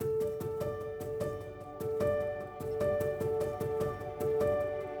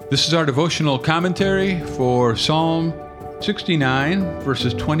This is our devotional commentary for Psalm 69,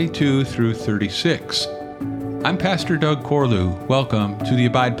 verses 22 through 36. I'm Pastor Doug Corlew. Welcome to the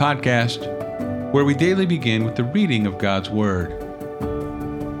Abide Podcast, where we daily begin with the reading of God's Word.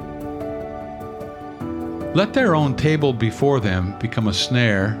 Let their own table before them become a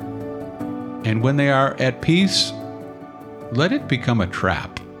snare, and when they are at peace, let it become a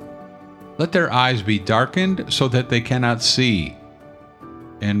trap. Let their eyes be darkened so that they cannot see,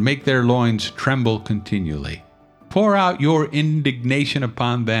 and make their loins tremble continually. Pour out your indignation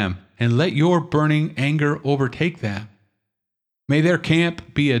upon them, and let your burning anger overtake them. May their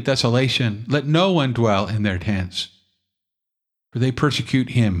camp be a desolation. Let no one dwell in their tents. For they persecute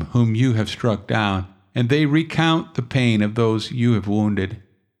him whom you have struck down, and they recount the pain of those you have wounded.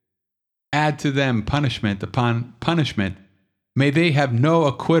 Add to them punishment upon punishment. May they have no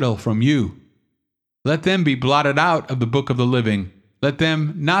acquittal from you. Let them be blotted out of the book of the living. Let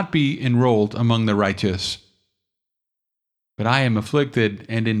them not be enrolled among the righteous. But I am afflicted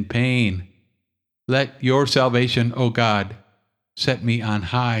and in pain. Let your salvation, O God, set me on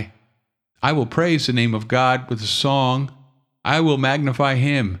high. I will praise the name of God with a song. I will magnify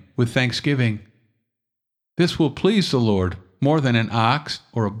him with thanksgiving. This will please the Lord more than an ox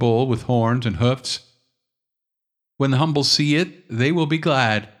or a bull with horns and hoofs. When the humble see it, they will be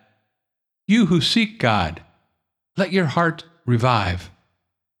glad. You who seek God, let your heart revive.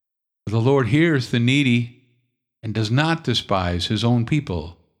 For the Lord hears the needy and does not despise his own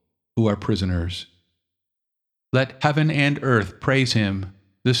people who are prisoners. Let heaven and earth praise him,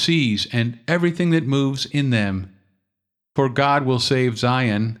 the seas and everything that moves in them. For God will save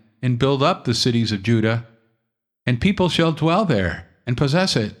Zion and build up the cities of Judah, and people shall dwell there and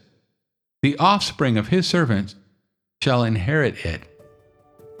possess it. The offspring of his servants shall inherit it,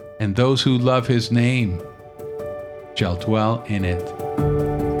 and those who love his name shall dwell in it.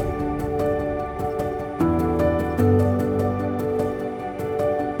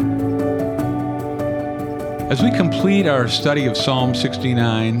 As we complete our study of Psalm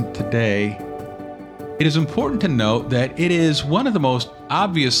 69 today, it is important to note that it is one of the most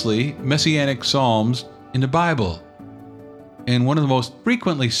obviously messianic psalms in the Bible, and one of the most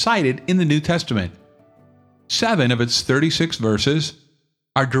frequently cited in the New Testament. 7 of its 36 verses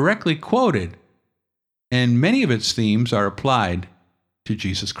are directly quoted, and many of its themes are applied to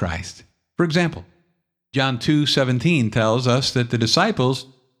Jesus Christ. For example, John 2:17 tells us that the disciples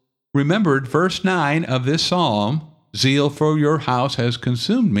remembered verse 9 of this psalm, "Zeal for your house has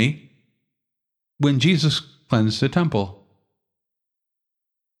consumed me," when Jesus cleansed the temple.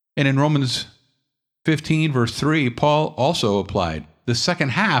 And in Romans 15, verse 3, Paul also applied the second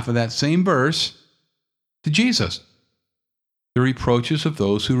half of that same verse to Jesus. The reproaches of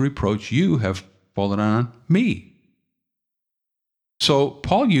those who reproach you have fallen on me. So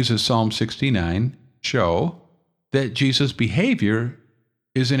Paul uses Psalm 69 to show that Jesus' behavior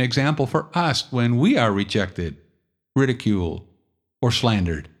is an example for us when we are rejected, ridiculed, or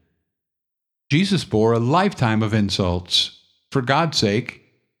slandered. Jesus bore a lifetime of insults for God's sake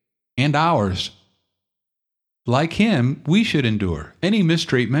and ours. Like him, we should endure any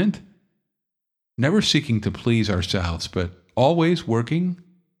mistreatment, never seeking to please ourselves, but always working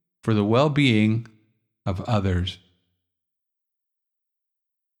for the well-being of others.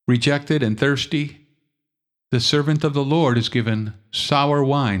 Rejected and thirsty, the servant of the Lord is given sour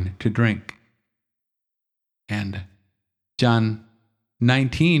wine to drink. And John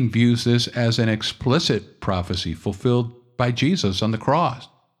 19 views this as an explicit prophecy fulfilled by Jesus on the cross.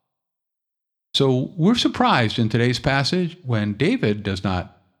 So we're surprised in today's passage when David does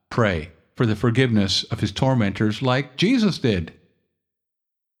not pray for the forgiveness of his tormentors like Jesus did.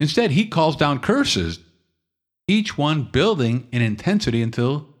 Instead, he calls down curses, each one building in intensity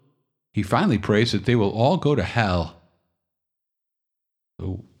until he finally prays that they will all go to hell.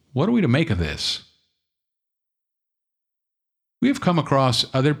 So what are we to make of this? We have come across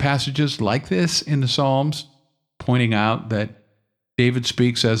other passages like this in the Psalms, pointing out that David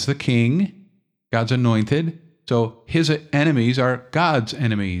speaks as the king, God's anointed, so his enemies are God's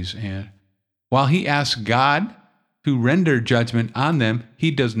enemies. And while he asks God to render judgment on them,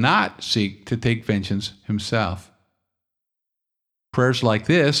 he does not seek to take vengeance himself. Prayers like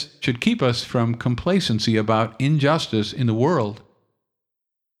this should keep us from complacency about injustice in the world.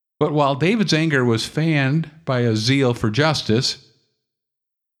 But while David's anger was fanned by a zeal for justice,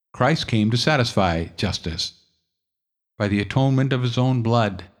 Christ came to satisfy justice by the atonement of his own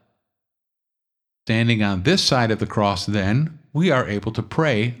blood. Standing on this side of the cross, then, we are able to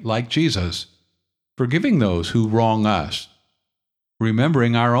pray like Jesus, forgiving those who wrong us,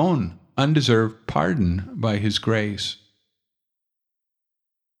 remembering our own undeserved pardon by his grace.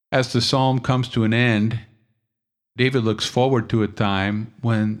 As the psalm comes to an end, David looks forward to a time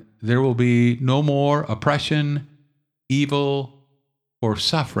when there will be no more oppression, evil, or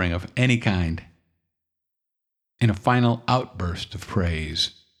suffering of any kind. In a final outburst of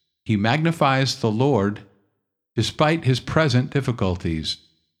praise, he magnifies the Lord despite his present difficulties.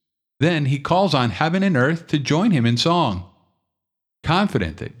 Then he calls on heaven and earth to join him in song,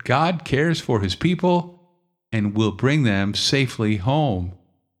 confident that God cares for his people and will bring them safely home.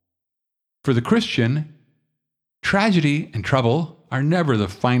 For the Christian, tragedy and trouble are never the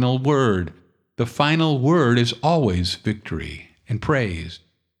final word. The final word is always victory and praise.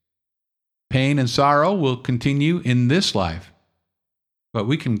 Pain and sorrow will continue in this life, but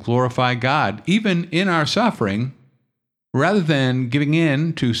we can glorify God even in our suffering. Rather than giving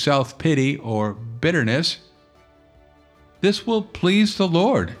in to self-pity or bitterness, this will please the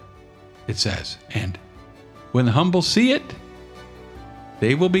Lord, it says, and when the humble see it,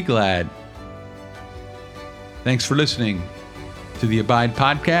 they will be glad. Thanks for listening to the Abide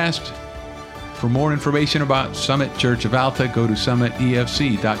Podcast. For more information about Summit Church of Alta, go to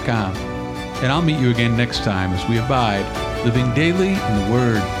summitefc.com. And I'll meet you again next time as we abide, living daily in the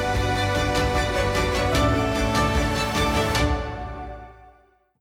Word.